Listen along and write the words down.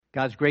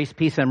God's grace,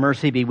 peace, and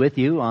mercy be with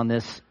you on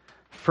this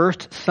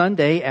first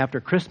Sunday after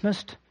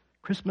Christmas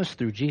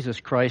through Jesus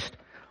Christ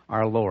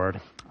our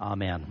Lord.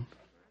 Amen.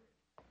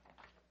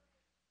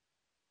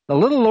 The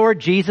little Lord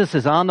Jesus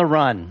is on the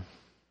run.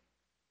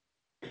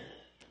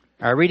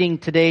 Our reading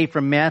today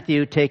from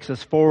Matthew takes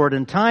us forward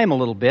in time a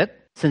little bit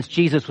since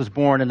Jesus was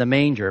born in the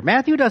manger.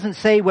 Matthew doesn't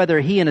say whether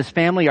he and his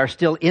family are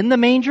still in the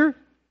manger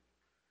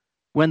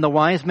when the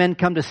wise men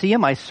come to see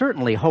him. I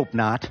certainly hope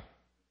not.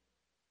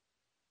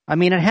 I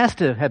mean, it has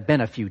to have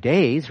been a few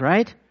days,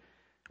 right?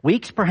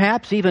 Weeks,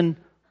 perhaps,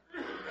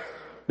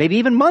 maybe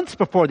even months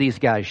before these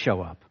guys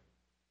show up.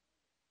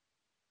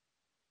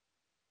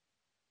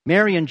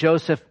 Mary and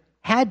Joseph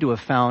had to have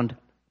found a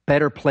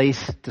better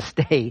place to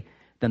stay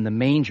than the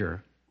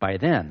manger by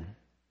then.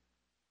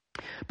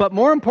 But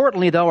more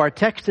importantly, though, our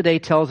text today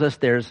tells us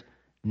there's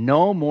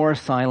no more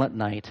silent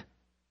night.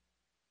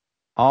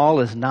 All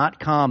is not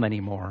calm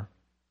anymore.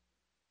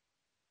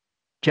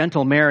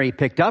 Gentle Mary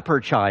picked up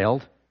her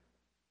child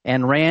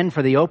and ran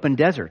for the open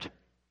desert.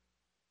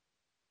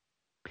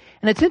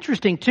 And it's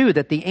interesting, too,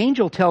 that the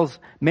angel tells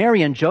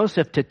Mary and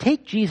Joseph to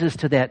take Jesus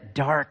to that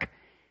dark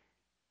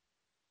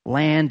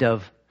land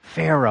of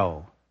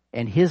Pharaoh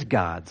and his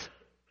gods,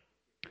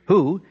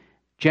 who,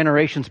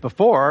 generations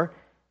before,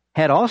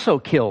 had also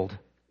killed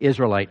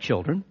Israelite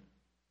children.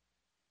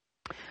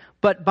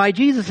 But by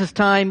Jesus'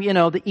 time,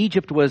 the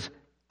Egypt was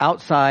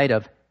outside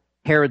of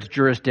Herod's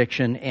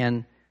jurisdiction,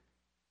 and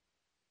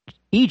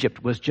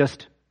Egypt was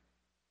just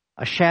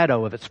a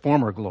shadow of its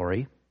former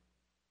glory.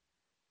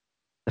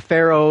 The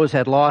pharaohs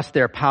had lost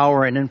their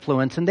power and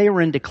influence, and they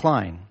were in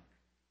decline.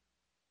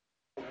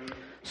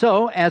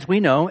 So, as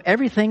we know,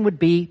 everything would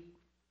be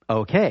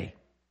okay.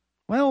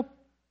 Well,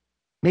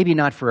 maybe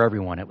not for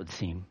everyone, it would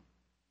seem.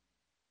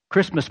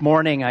 Christmas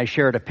morning, I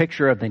shared a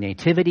picture of the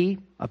Nativity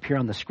up here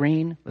on the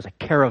screen. It was a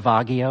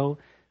Caravaggio,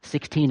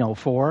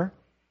 1604.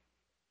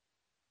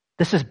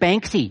 This is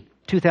Banksy,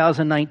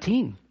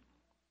 2019.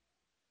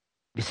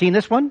 You seen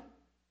this one?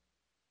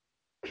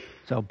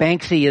 So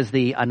Banksy is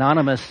the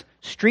anonymous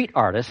street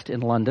artist in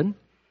London.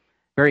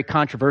 Very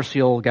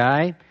controversial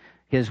guy.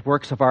 His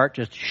works of art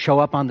just show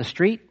up on the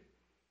street.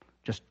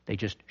 They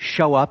just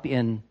show up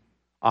in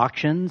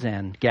auctions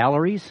and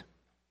galleries.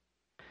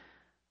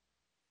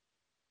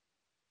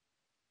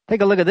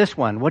 Take a look at this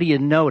one. What do you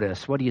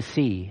notice? What do you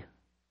see?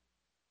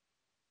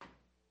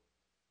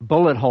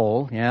 Bullet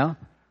hole, yeah.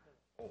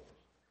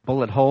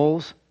 Bullet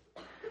holes.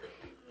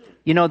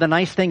 The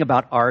nice thing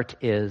about art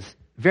is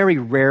very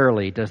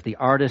rarely does the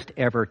artist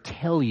ever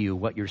tell you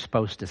what you're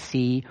supposed to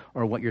see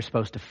or what you're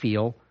supposed to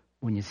feel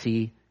when you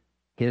see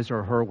his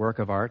or her work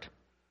of art.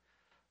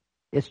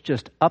 It's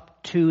just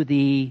up to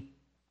the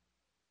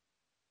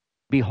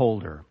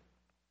beholder.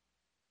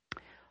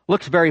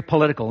 Looks very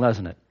political,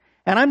 doesn't it?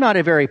 And I'm not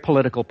a very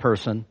political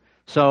person,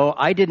 so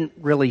I didn't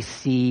really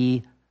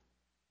see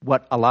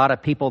what a lot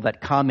of people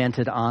that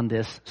commented on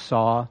this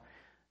saw.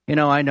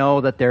 I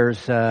know that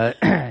there's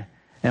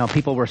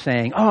people were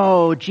saying,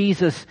 oh,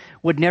 Jesus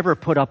would never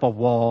put up a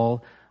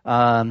wall.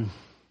 Other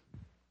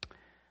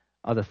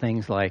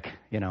things like,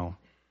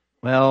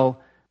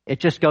 well, it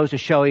just goes to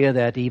show you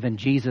that even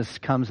Jesus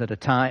comes at a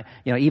time,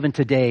 even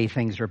today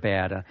things are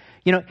bad.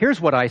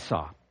 Here's what I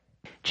saw.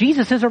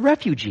 Jesus is a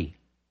refugee.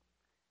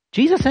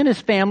 Jesus and his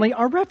family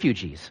are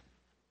refugees,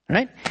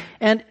 right?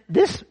 And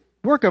this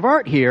work of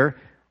art here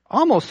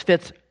almost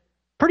fits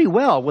pretty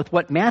well with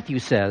what Matthew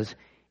says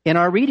in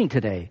our reading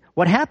today.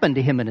 What happened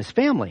to him and his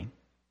family?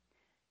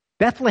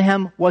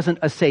 Bethlehem wasn't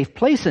a safe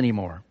place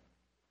anymore.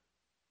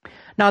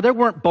 Now, there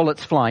weren't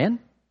bullets flying,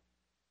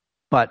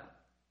 but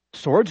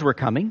swords were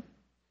coming.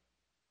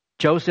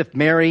 Joseph,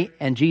 Mary,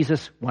 and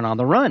Jesus went on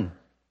the run,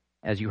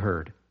 as you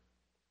heard.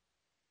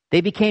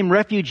 They became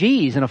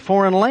refugees in a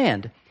foreign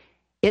land.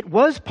 It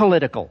was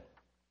political.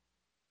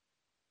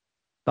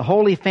 The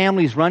Holy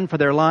Family's run for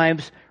their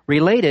lives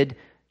related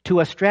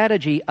to a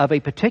strategy of a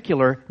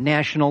particular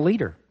national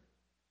leader,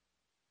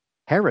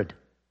 Herod.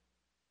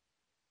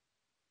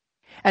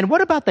 And what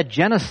about the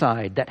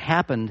genocide that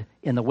happened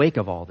in the wake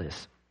of all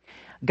this?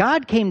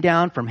 God came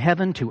down from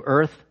heaven to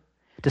earth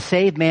to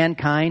save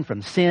mankind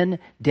from sin,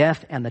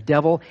 death, and the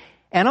devil.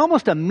 And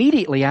almost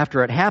immediately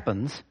after it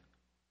happens,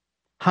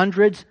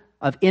 hundreds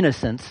of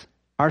innocents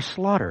are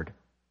slaughtered.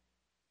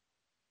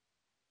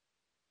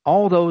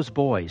 All those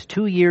boys,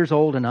 2 years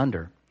old and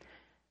under,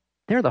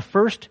 they're the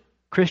first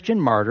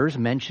Christian martyrs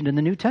mentioned in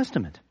the New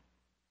Testament.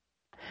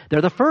 They're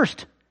the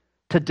first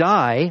to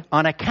die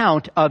on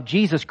account of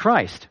Jesus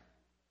Christ.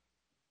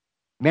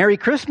 Merry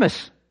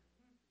Christmas.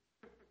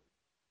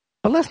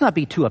 But let's not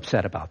be too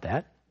upset about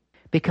that,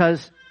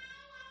 because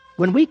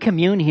when we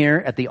commune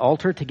here at the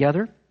altar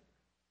together,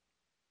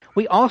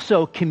 we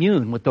also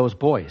commune with those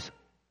boys.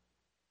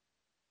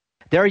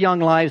 Their young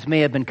lives may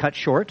have been cut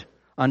short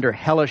under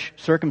hellish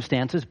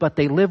circumstances, but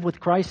they live with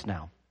Christ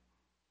now.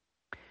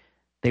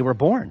 They were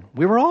born.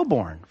 We were all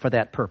born for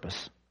that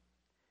purpose,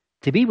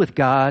 to be with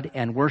God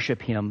and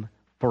worship Him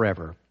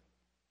forever.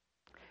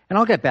 And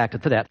I'll get back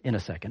to that in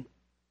a second.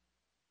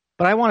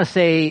 But I want to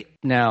say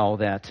now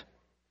that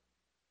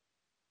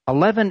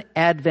 11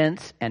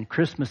 Advents and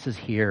Christmases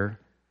here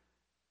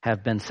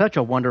have been such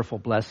a wonderful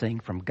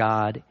blessing from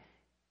God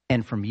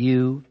and from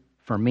you,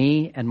 for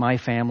me and my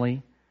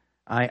family.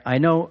 I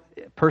know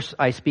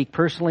I speak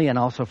personally and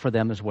also for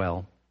them as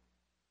well.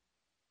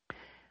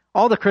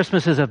 All the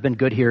Christmases have been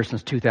good here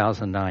since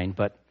 2009,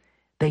 but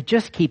they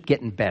just keep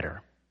getting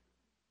better.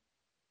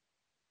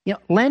 You know,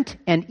 Lent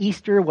and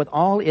Easter with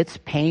all its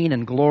pain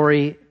and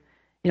glory,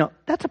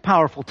 that's a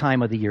powerful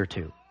time of the year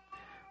too.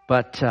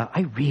 But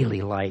I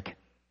really like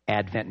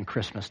Advent and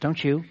Christmas,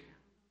 don't you?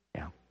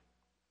 Yeah.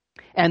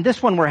 And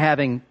this one we're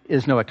having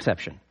is no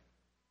exception.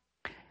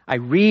 I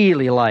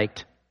really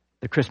liked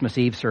the Christmas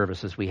Eve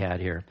services we had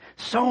here.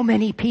 So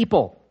many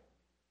people.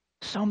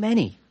 So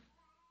many.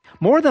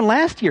 More than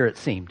last year, it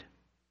seemed.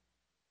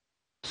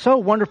 So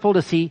wonderful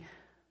to see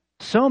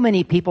so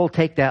many people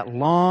take that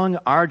long,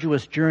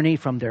 arduous journey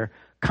from their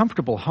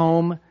comfortable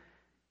home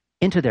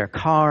into their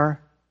car,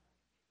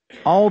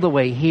 all the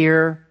way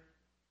here,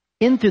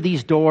 in through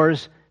these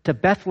doors to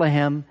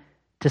Bethlehem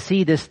to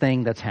see this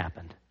thing that's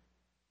happened.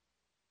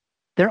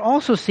 There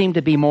also seem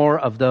to be more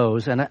of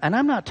those, and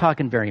I'm not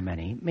talking very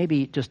many,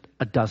 maybe just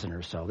a dozen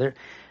or so.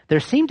 There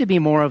seem to be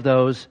more of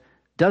those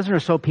dozen or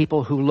so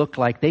people who looked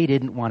like they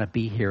didn't want to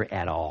be here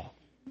at all.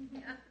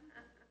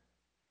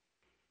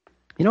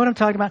 You know what I'm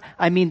talking about?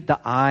 I mean, the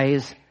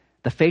eyes,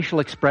 the facial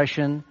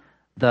expression,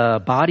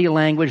 the body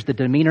language, the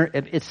demeanor,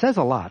 it says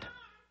a lot.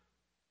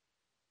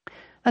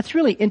 That's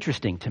really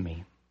interesting to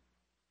me.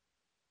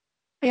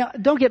 Yeah,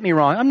 don't get me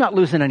wrong, I'm not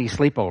losing any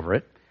sleep over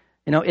it.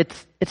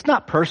 It's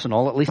not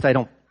personal, at least I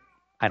don't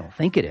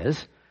think it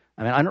is.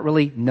 I mean, I don't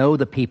really know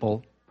the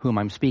people whom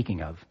I'm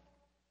speaking of.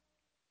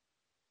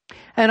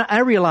 And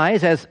I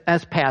realize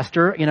as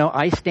pastor,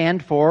 I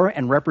stand for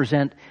and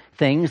represent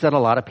things that a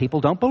lot of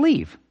people don't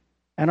believe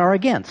and are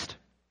against.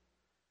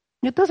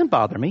 It doesn't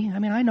bother me. I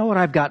mean, I know what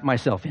I've got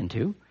myself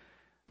into.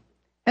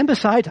 And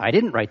besides, I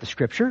didn't write the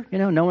scripture.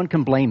 No one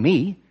can blame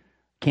me.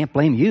 Can't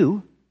blame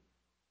you.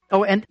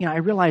 Oh, and I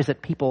realize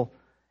that people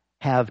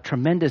have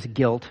tremendous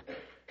guilt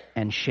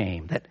and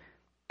shame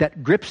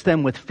that grips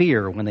them with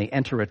fear when they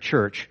enter a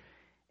church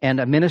and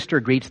a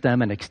minister greets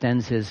them and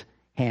extends his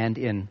hand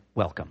in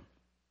welcome.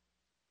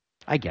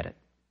 I get it.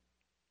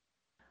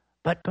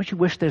 But don't you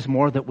wish there's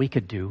more that we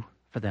could do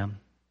for them?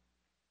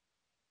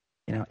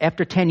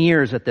 After 10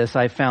 years at this,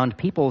 I've found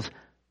people's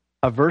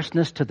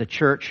averseness to the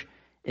church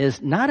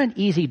is not an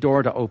easy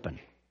door to open.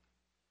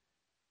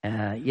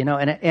 And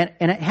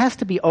it has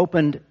to be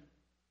opened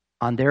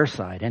on their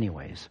side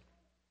anyways.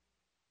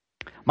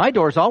 My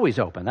door's always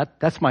open.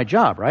 That's my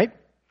job, right?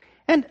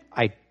 And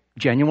I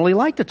genuinely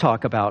like to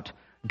talk about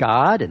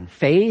God and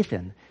faith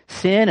and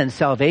sin and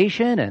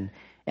salvation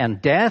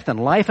and death and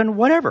life and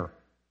whatever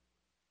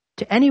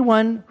to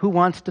anyone who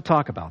wants to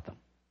talk about them.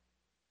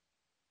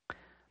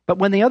 But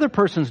when the other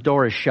person's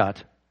door is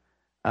shut,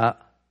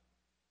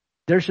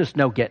 there's just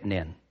no getting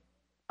in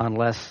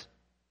unless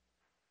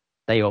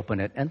they open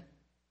it. And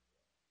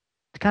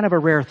it's kind of a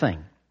rare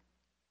thing.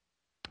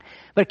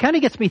 But it kind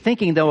of gets me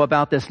thinking, though,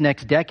 about this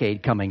next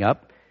decade coming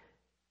up.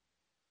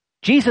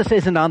 Jesus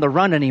isn't on the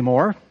run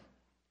anymore.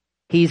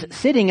 He's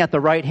sitting at the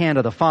right hand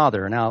of the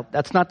Father. Now,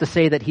 that's not to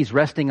say that he's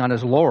resting on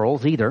his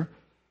laurels either.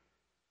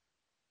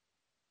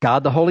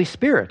 God, the Holy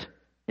Spirit,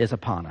 is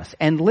upon us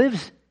and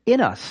lives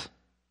in us.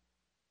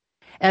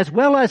 As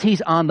well as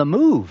he's on the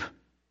move.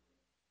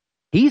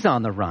 He's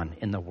on the run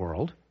in the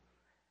world,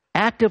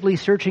 actively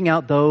searching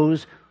out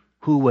those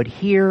who would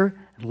hear,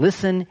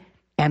 listen,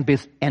 and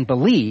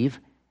believe,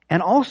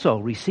 and also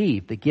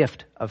receive the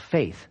gift of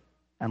faith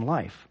and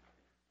life.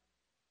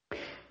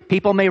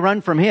 People may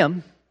run from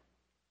him.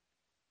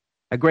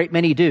 A great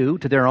many do,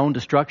 to their own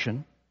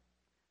destruction.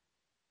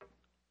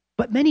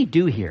 But many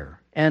do hear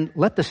and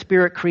let the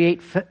Spirit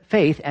create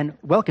faith and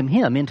welcome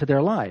him into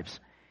their lives.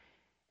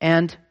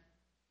 And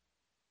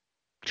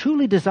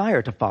truly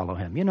desire to follow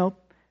him.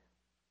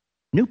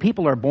 New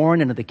people are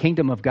born into the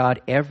kingdom of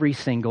God every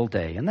single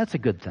day, and that's a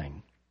good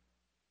thing.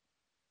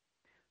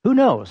 Who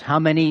knows how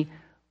many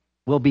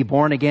will be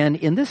born again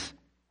in this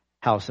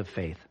house of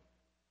faith?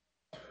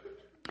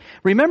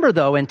 Remember,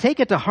 though, and take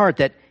it to heart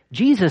that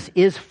Jesus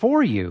is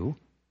for you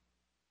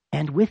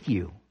and with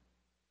you.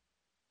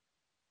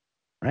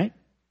 Right?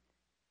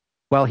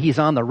 While he's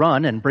on the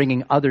run and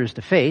bringing others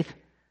to faith,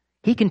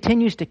 he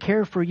continues to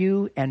care for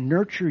you and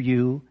nurture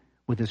you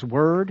with his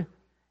word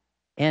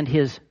and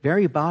his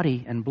very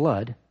body and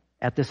blood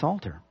at this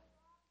altar.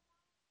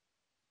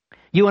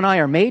 You and I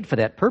are made for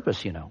that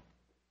purpose,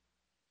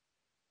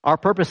 Our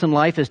purpose in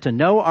life is to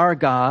know our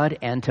God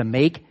and to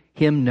make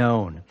him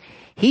known.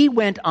 He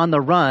went on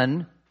the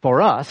run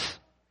for us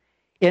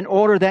in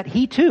order that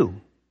he too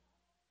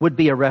would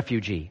be a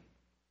refugee,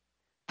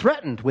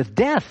 threatened with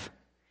death,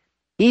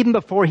 even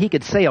before he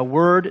could say a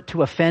word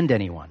to offend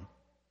anyone.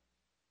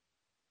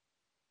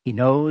 He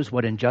knows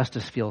what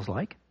injustice feels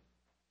like.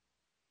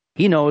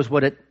 He knows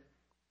what it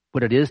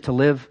is to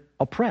live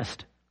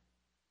oppressed,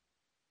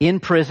 in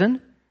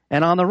prison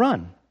and on the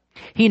run.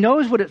 He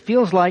knows what it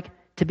feels like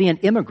to be an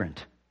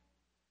immigrant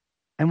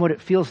and what it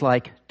feels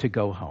like to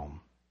go home.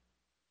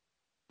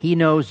 He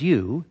knows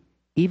you,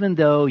 even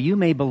though you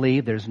may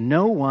believe there's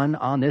no one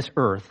on this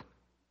earth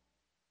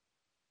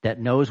that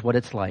knows what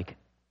it's like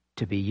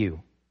to be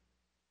you.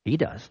 He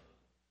does.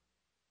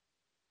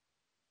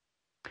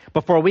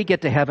 Before we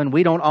get to heaven,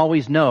 we don't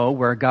always know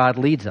where God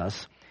leads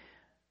us,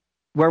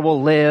 where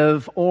we'll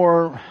live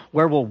or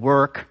where we'll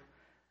work,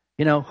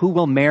 who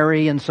we'll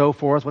marry and so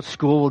forth, what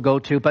school we'll go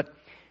to. But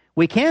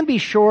we can be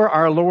sure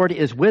our Lord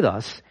is with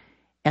us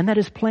and that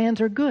his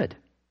plans are good.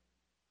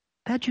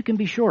 That you can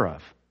be sure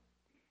of.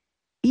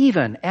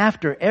 Even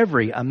after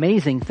every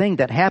amazing thing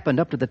that happened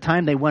up to the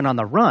time they went on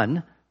the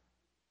run,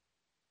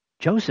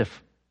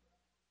 Joseph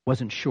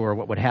wasn't sure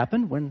what would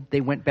happen when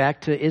they went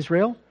back to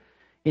Israel.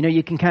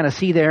 You can kind of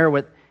see there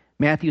what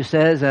Matthew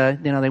says.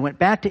 They went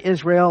back to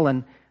Israel,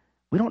 and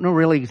we don't know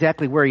really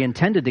exactly where he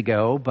intended to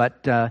go,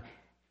 but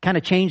kind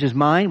of changed his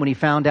mind when he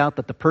found out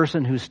that the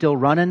person who's still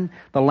running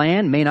the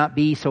land may not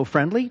be so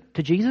friendly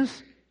to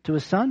Jesus, to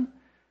his son.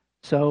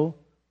 So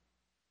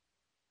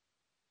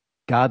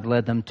God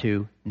led them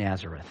to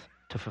Nazareth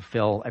to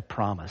fulfill a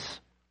promise.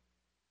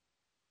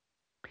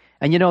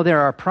 And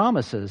there are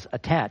promises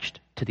attached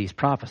to these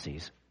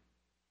prophecies.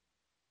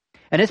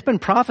 And it's been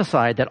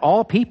prophesied that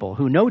all people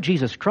who know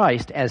Jesus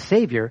Christ as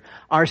Savior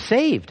are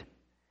saved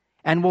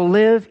and will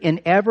live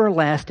in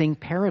everlasting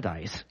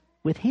paradise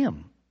with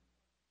him.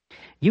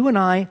 You and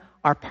I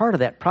are part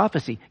of that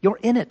prophecy. You're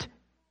in it.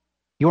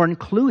 You're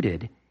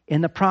included in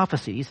the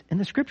prophecies in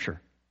the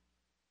Scripture.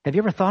 Have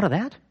you ever thought of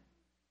that?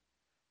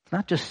 It's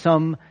not just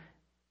some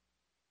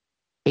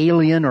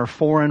alien or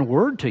foreign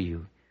word to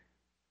you.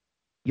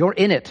 You're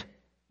in it.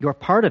 You're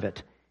part of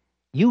it.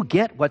 You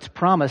get what's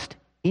promised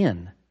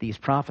in these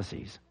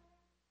prophecies.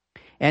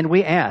 And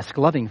we ask,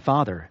 loving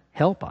Father,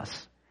 help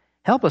us.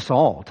 Help us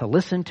all to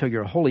listen to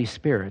your Holy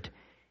Spirit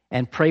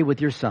and pray with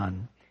your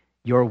Son,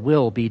 your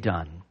will be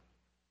done,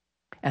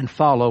 and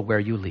follow where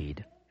you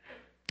lead.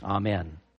 Amen.